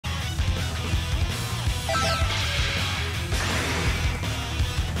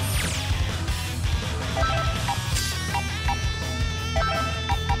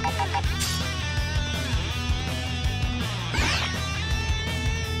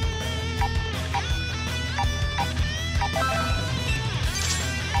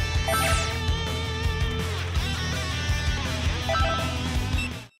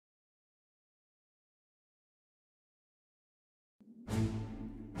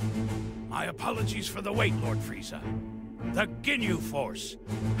My apologies for the wait, Lord Frieza. The Ginyu Force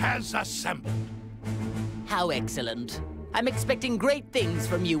has assembled. How excellent. I'm expecting great things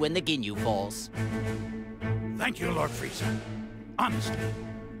from you and the Ginyu Force. Thank you, Lord Frieza. Honestly,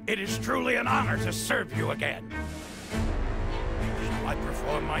 it is truly an honor to serve you again. Shall I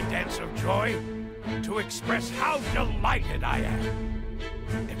perform my dance of joy to express how delighted I am?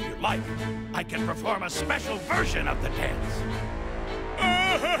 If you like, I can perform a special version of the dance.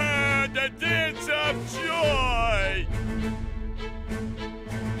 The dance of joy!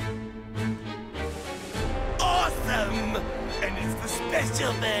 Awesome! And it's the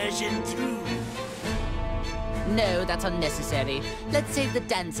special version, too. No, that's unnecessary. Let's save the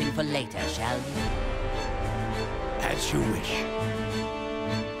dancing for later, shall we? As you wish.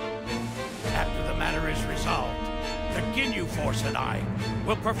 After the matter is resolved, the Ginyu Force and I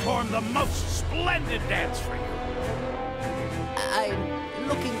will perform the most splendid dance for you. I'm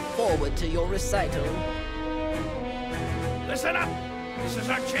looking forward to your recital. Listen up! This is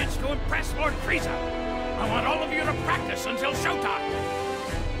our chance to impress Lord Frieza. I want all of you to practice until showtime.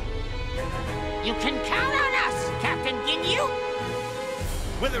 You can count on us, Captain Ginyu!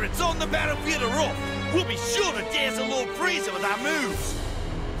 Whether it's on the battlefield or off, we'll be sure to dance a Lord Frieza with our moves.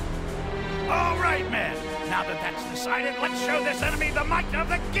 All right, men. Now that that's decided, let's show this enemy the might of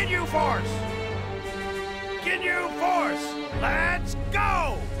the Ginyu Force! Ginyu Force, let's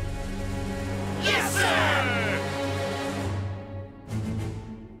go! Yes, sir!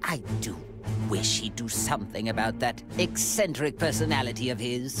 I do wish he'd do something about that eccentric personality of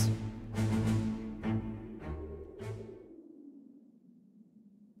his.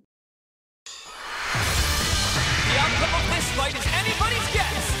 The outcome of this fight is anybody's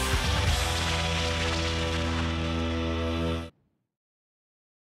guess!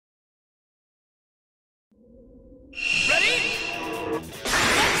 Ready?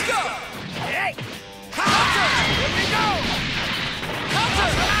 Let's go! Hey! Counter! Here we go!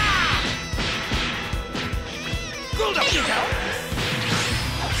 Counter! Good up, you go!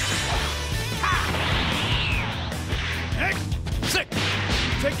 Hey! Sick!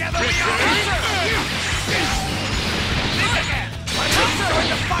 Together we are! Think again! Let's enjoy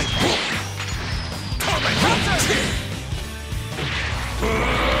the fight!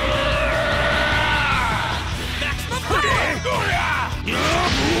 Maximum power!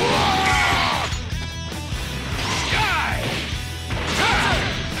 Sky!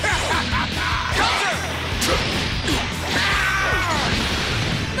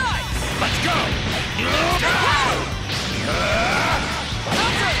 Let's go!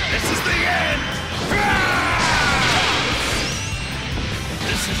 This is the end!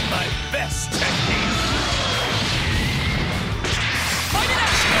 This is my best technique!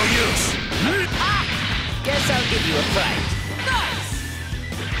 It's no use! Guess I'll give you a fright. Nice!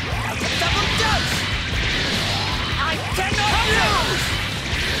 Double dose! I cannot lose!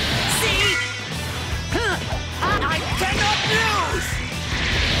 See? I cannot lose!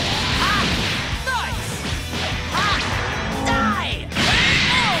 Nice! Die!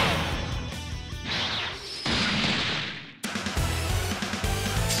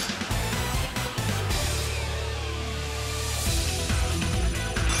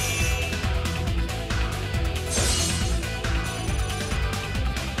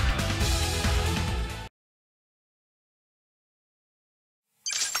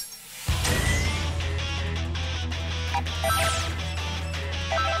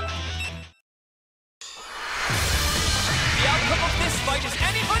 The outcome of this fight is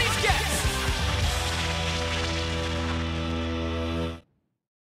anybody's guess!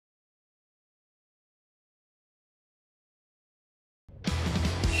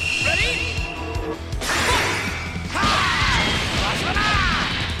 Ready?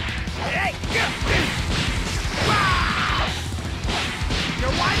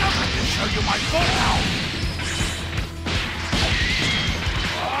 You're wide open to show you my full power!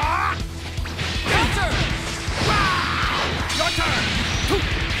 Counter! Your turn!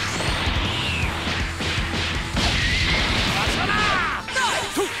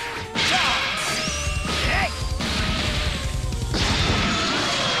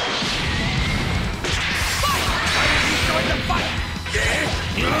 Join the fight!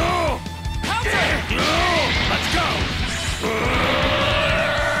 Let's go!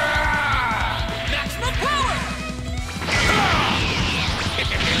 Maximum power!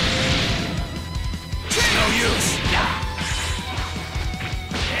 No use!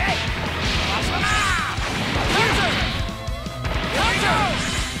 Counter! Counter!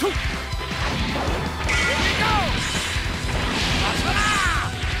 Here we go!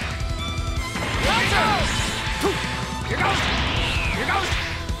 Counter! Here goes! Here goes!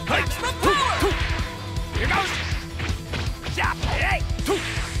 Hey!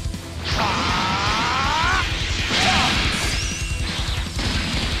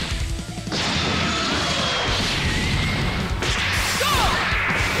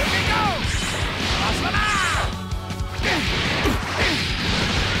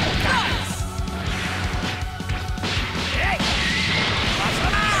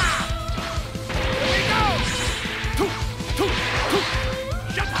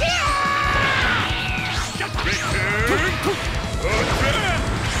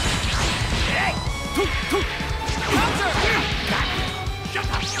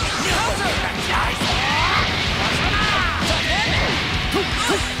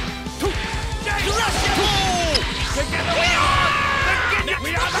 Together we are the Ginyu!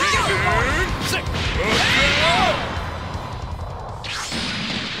 We are the Ginyu!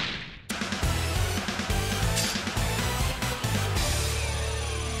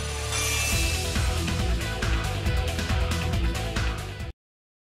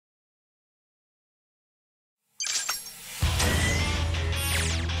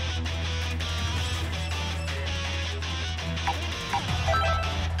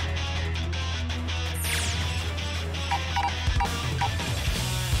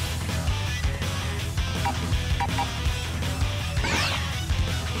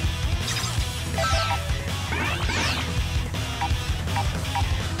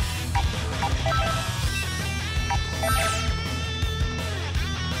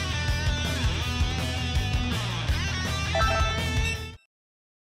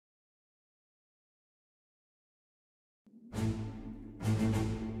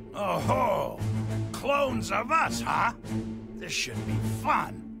 Oh, clones of us, huh? This should be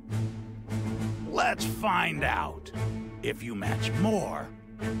fun. Let's find out if you match more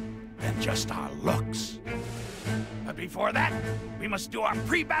than just our looks. But before that, we must do our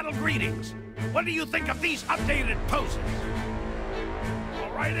pre-battle greetings. What do you think of these updated poses?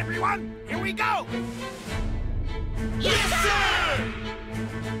 All right, everyone, here we go! Yes, sir!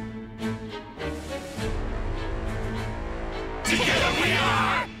 Together we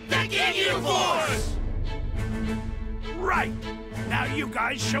are the Ginyu Force! Right. Now you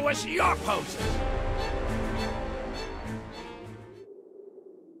guys show us your poses.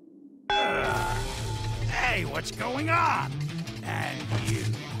 Hey, what's going on? And you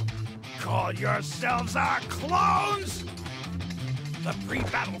call yourselves our clones? The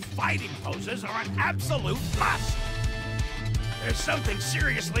pre-battle fighting poses are an absolute must. There's something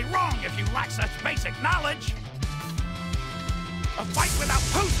seriously wrong if you lack such basic knowledge. A fight without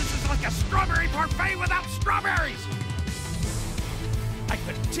poses is like a strawberry parfait without strawberries. I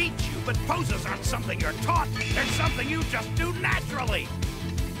could teach you, but poses aren't something you're taught. They're something you just do naturally.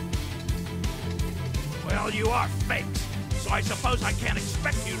 Well, you are fakes, so I suppose I can't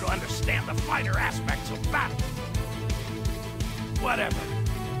expect you to understand the fighter aspects of battle. Whatever.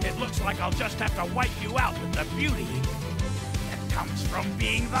 It looks like I'll just have to wipe you out with the beauty that comes from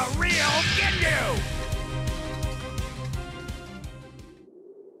being the real Ginyu!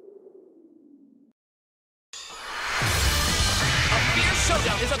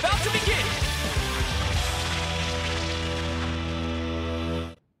 Showdown is about to begin!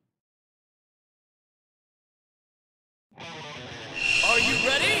 Are you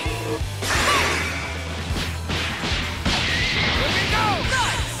ready? Here we go!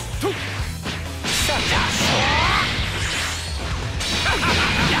 Nice! Such a shock!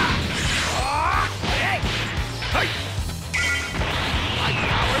 My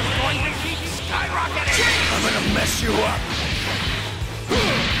power's going to keep skyrocketing! I'm gonna mess you up!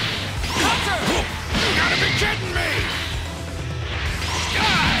 Counter! You gotta be kidding me!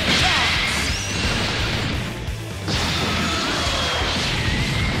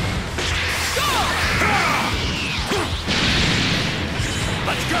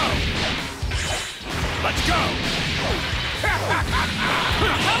 Let's go! Let's go!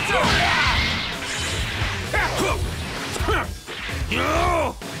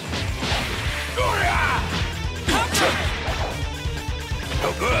 No! No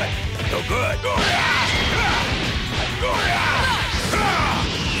good! No good!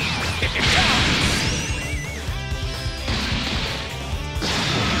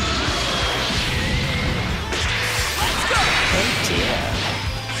 Oh dear.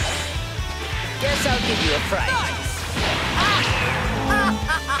 Guess I'll give you a fright.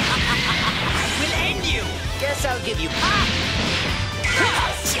 We'll end you! Guess I'll give you...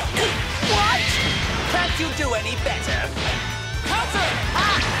 What? Can't you do any better? Counter!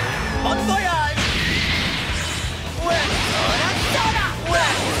 Bon voyage!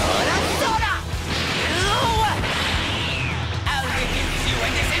 I'll reduce you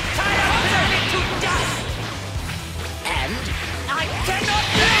and this entire planet to dust! And I cannot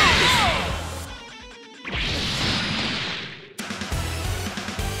lose!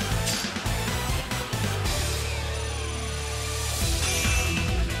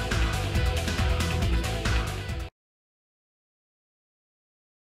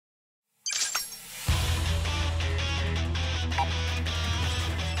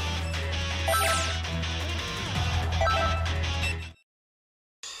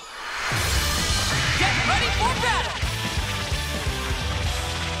 Get ready for battle!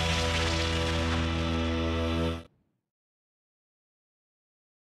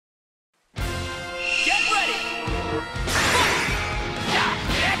 Get ready!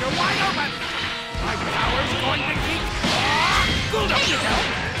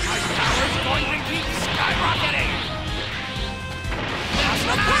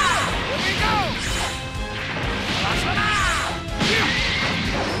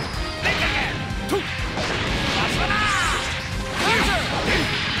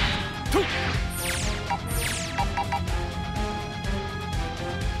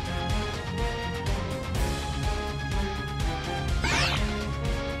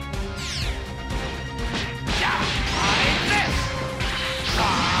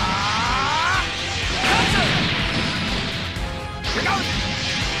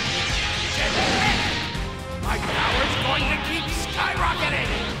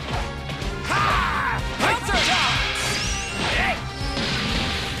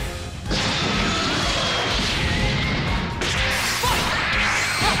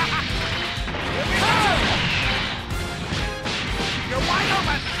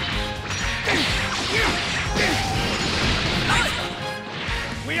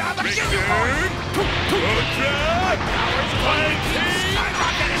 We are the Gifford!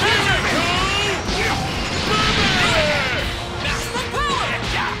 Maximum power!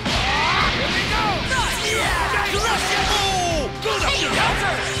 Here we go!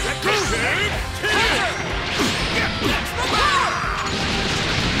 Counter! Maximum power!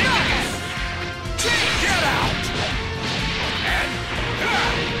 Get out! And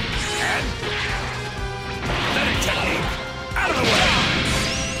letting technique out of the way!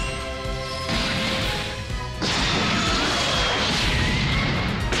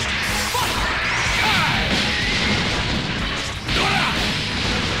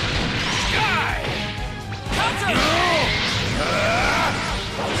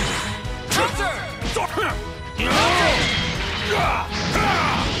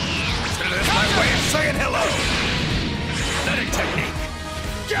 That's my way of saying hello! Aesthetic technique!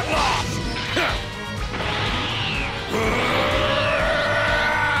 Get lost!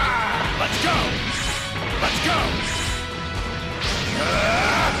 Let's go! Let's go!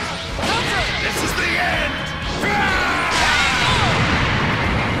 This is the end!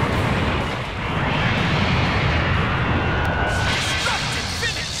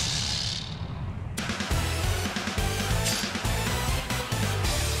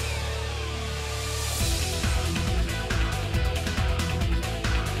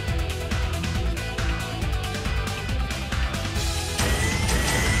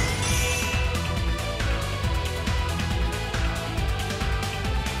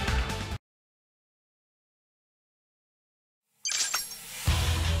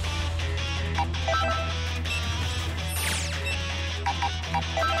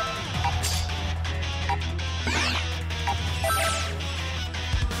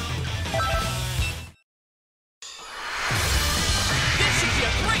 This should be a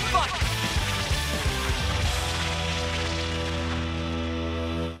great fight!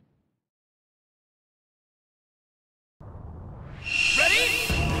 Ready?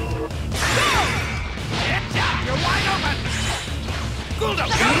 Go! You're wide open! Cool down!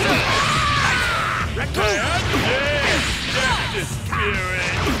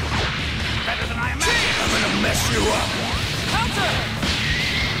 Better than I imagined! I'm gonna mess you up! Counter!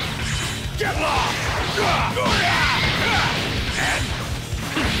 Get lost! And...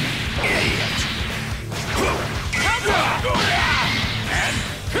 idiot! Counter!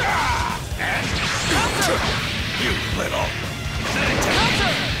 And... you little...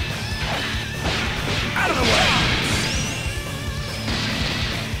 Counter! out of the way!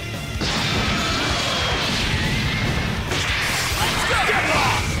 Get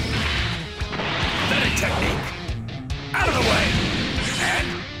lost! Aesthetic technique! Out of the way! And...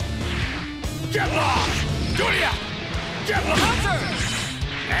 get lost! Julia! Get lost! Counter!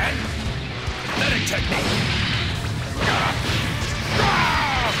 And... aesthetic technique!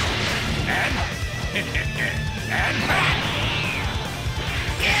 And...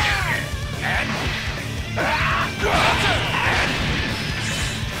 and...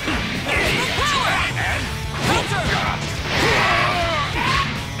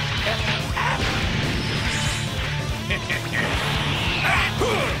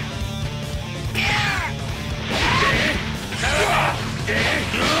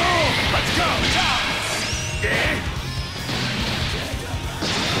 Let's go!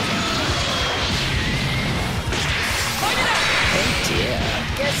 Oh dear.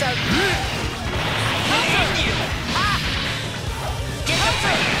 Guess I'll...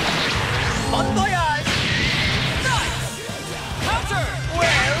 Bon voyage! Counter!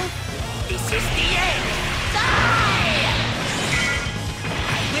 Well, this is the end. Die!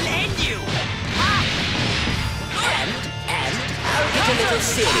 I will end you. And I'll get a little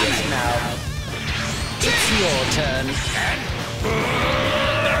serious now. It's your turn.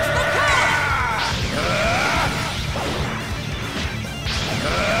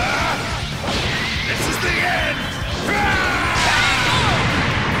 This is the end!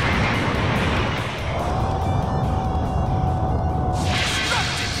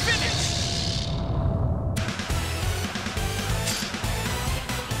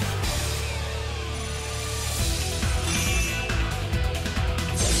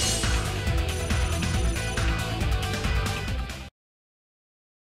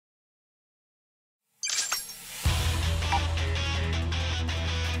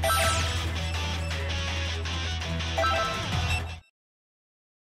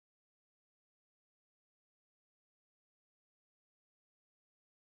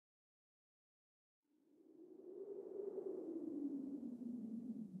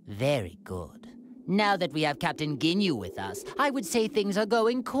 Very good. Now that we have Captain Ginyu with us, I would say things are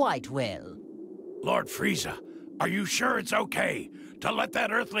going quite well. Lord Frieza, are you sure it's okay to let that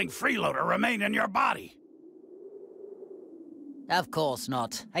Earthling freeloader remain in your body? Of course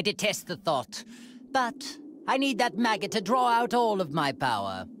not. I detest the thought. But I need that maggot to draw out all of my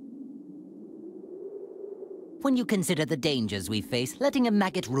power. When you consider the dangers we face, letting a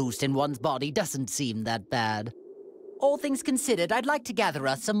maggot roost in one's body doesn't seem that bad. All things considered, I'd like to gather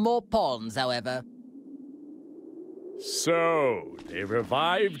us some more pawns, however. So, they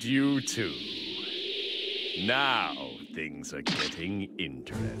revived you too. Now, things are getting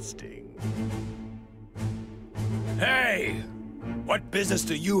interesting. Hey! What business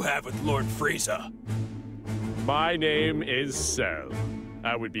do you have with Lord Frieza? My name is Cell.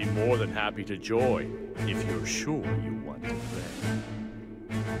 I would be more than happy to join, if you're sure you want to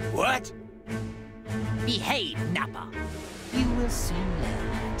play. What? Behave, Nappa. You will soon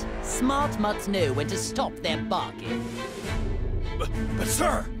learn that. Smart mutts know when to stop their barking. But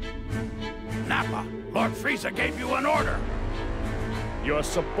sir! Nappa, Lord Frieza gave you an order. Your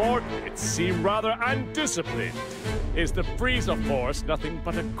subordinates seem rather undisciplined. Is the Frieza Force nothing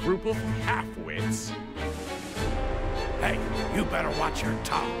but a group of half-wits? Hey, you better watch your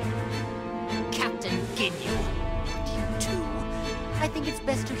tongue. Captain Ginyu. And you too. I think it's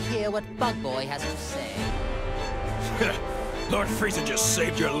best to hear what Bug Boy has to say. Lord Frieza just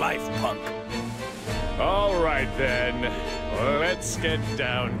saved your life, punk. All right then, let's get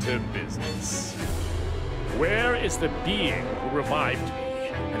down to business. Where is the being who revived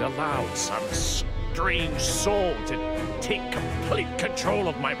me and allowed some strange soul to take complete control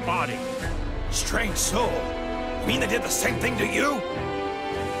of my body? Strange soul? You mean they did the same thing to you?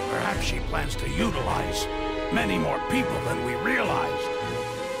 Perhaps she plans to utilize many more people than we realized.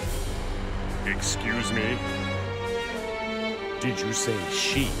 Excuse me? Did you say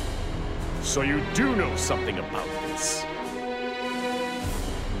she? So you do know something about this?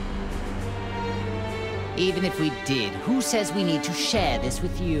 Even if we did, who says we need to share this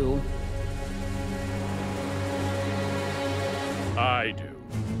with you? I do.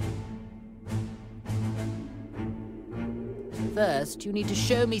 First, you need to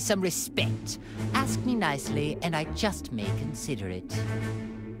show me some respect. Ask me nicely, and I just may consider it.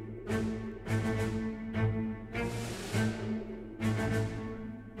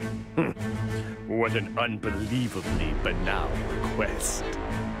 What an unbelievably banal request.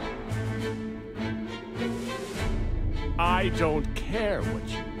 I don't care what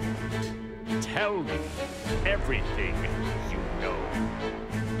you want. Tell me everything you know.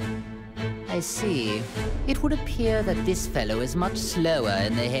 I see. It would appear that this fellow is much slower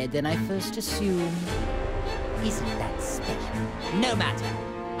in the head than I first assumed. Isn't that special? No matter.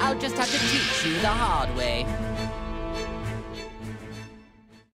 I'll just have to teach you the hard way.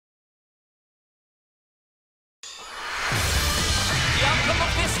 The outcome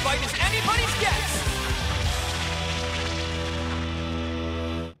of this fight is anybody's guess!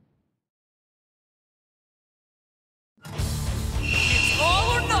 It's all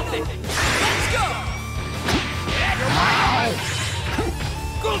or nothing! Let's go!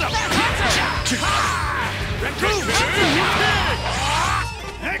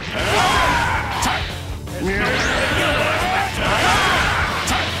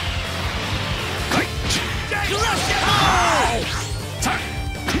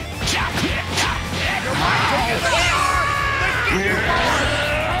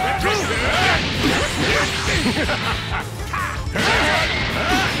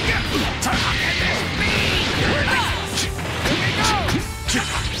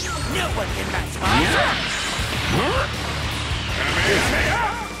 No one can match my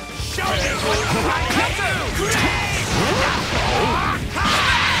show me what you can do!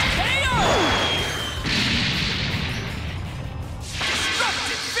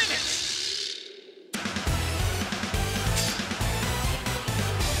 Destructive finish!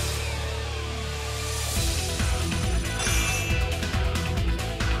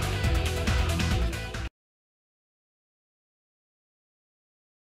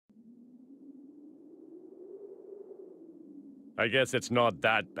 I guess it's not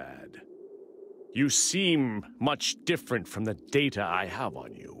that bad. You seem much different from the data I have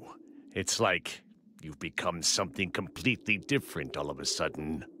on you. It's like you've become something completely different all of a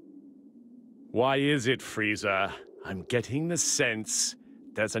sudden. Why is it, Frieza? I'm getting the sense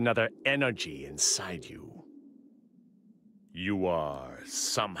there's another energy inside you. You are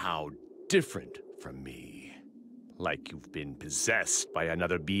somehow different from me. Like you've been possessed by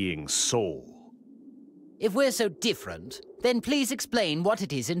another being's soul. If we're so different, then please explain what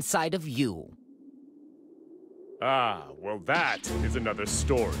it is inside of you. Ah, well that is another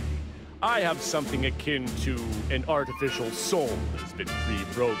story. I have something akin to an artificial soul that's been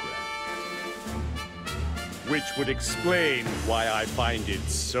pre-programmed. Which would explain why I find it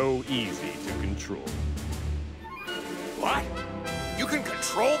so easy to control. What? You can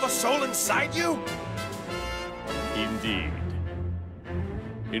control the soul inside you? Indeed.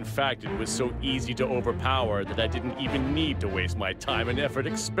 In fact, it was so easy to overpower that I didn't even need to waste my time and effort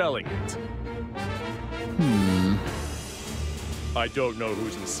expelling it. I don't know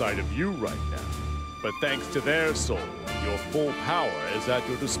who's inside of you right now, but thanks to their soul, your full power is at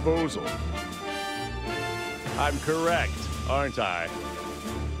your disposal. I'm correct, aren't I?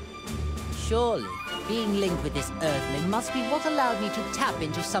 Surely, being linked with this Earthling must be what allowed me to tap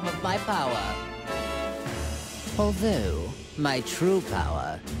into some of my power. Although, my true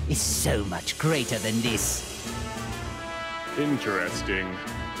power is so much greater than this. Interesting.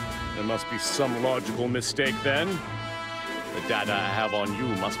 There must be some logical mistake then. The data I have on you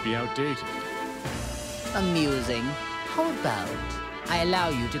must be outdated. Amusing. How about I allow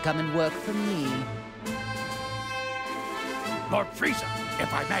you to come and work for me? Lord Frieza,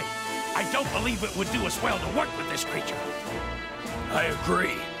 if I may, I don't believe it would do us well to work with this creature. I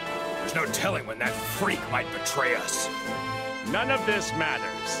agree. There's no telling when that freak might betray us. None of this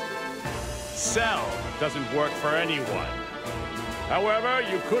matters. Cell doesn't work for anyone. However,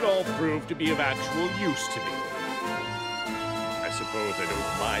 you could all prove to be of actual use to me. I suppose I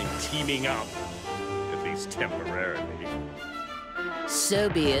don't mind teaming up, at least temporarily. So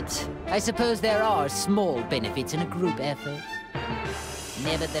be it. I suppose there are small benefits in a group effort.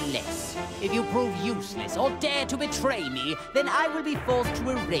 Nevertheless, if you prove useless or dare to betray me, then I will be forced to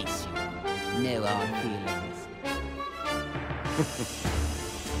erase you. No hard feelings.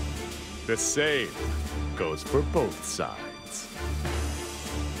 The same goes for both sides.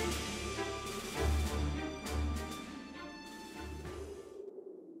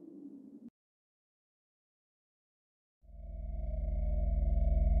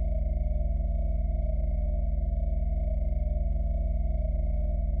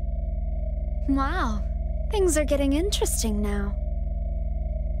 Wow, things are getting interesting now.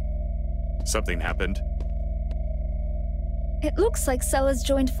 Something happened? It looks like Cell has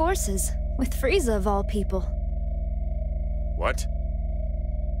joined forces, with Frieza of all people. What?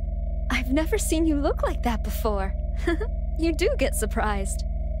 I've never seen you look like that before. You do get surprised.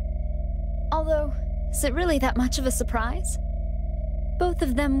 Although, is it really that much of a surprise? Both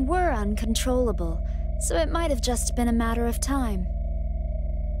of them were uncontrollable, so it might have just been a matter of time.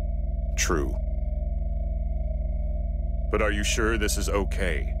 True. But are you sure this is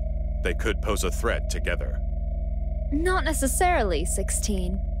okay? They could pose a threat together. Not necessarily,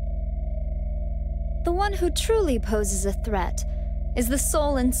 16. The one who truly poses a threat is the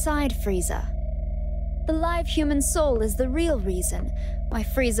soul inside Frieza. The live human soul is the real reason why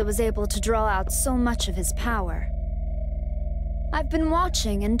Frieza was able to draw out so much of his power. I've been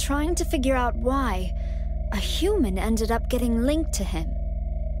watching and trying to figure out why a human ended up getting linked to him.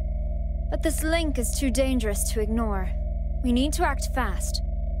 But this link is too dangerous to ignore. We need to act fast.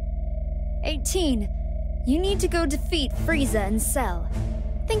 18, you need to go defeat Frieza and Cell.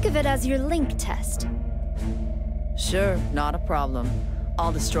 Think of it as your link test. Sure, not a problem.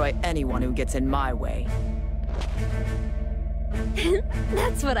 I'll destroy anyone who gets in my way.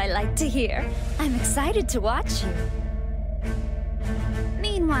 That's what I like to hear. I'm excited to watch you.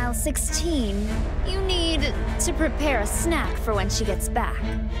 Meanwhile, 16, you need to prepare a snack for when she gets back.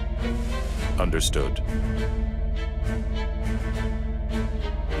 Understood.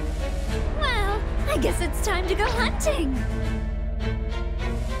 Well, I guess it's time to go hunting.